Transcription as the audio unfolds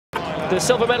the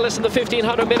silver medalist in the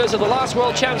 1500 metres of the last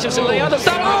World Championships in the other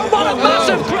stand. Oh, what a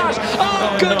massive crash!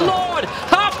 Oh, good Lord!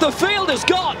 Half the field is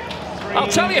gone! I'll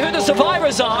tell you who the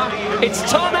survivors are. It's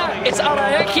Tana, it's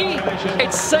Araeki,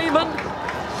 it's Seaman,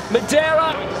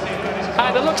 Madeira,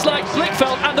 and it looks like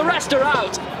Blickfeld, and the rest are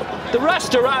out. The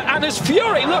rest are out, and there's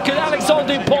fury. Look at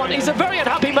Alexandre Dupont. He's a very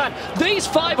unhappy man. These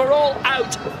five are all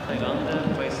out.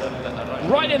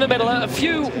 Right in the middle, a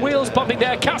few wheels bumping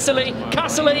there. Cassily,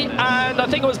 and I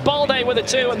think it was Balde with the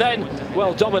two, and then,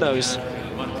 well, dominoes.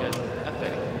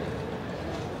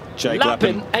 Jake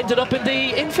Lappin ended up in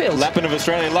the infield. Lappin of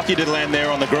Australia, lucky to land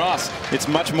there on the grass. It's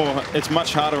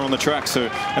much harder on the track,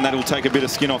 and that will take a bit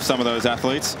of skin off some of those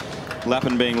athletes.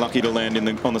 Lappin being lucky to land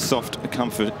on the soft,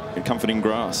 comforting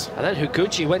grass. And then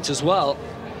Higuchi went as well.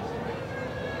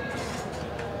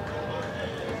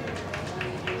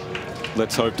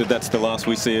 Let's hope that that's the last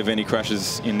we see of any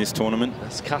crashes in this tournament.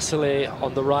 That's Cassily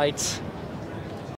on the right.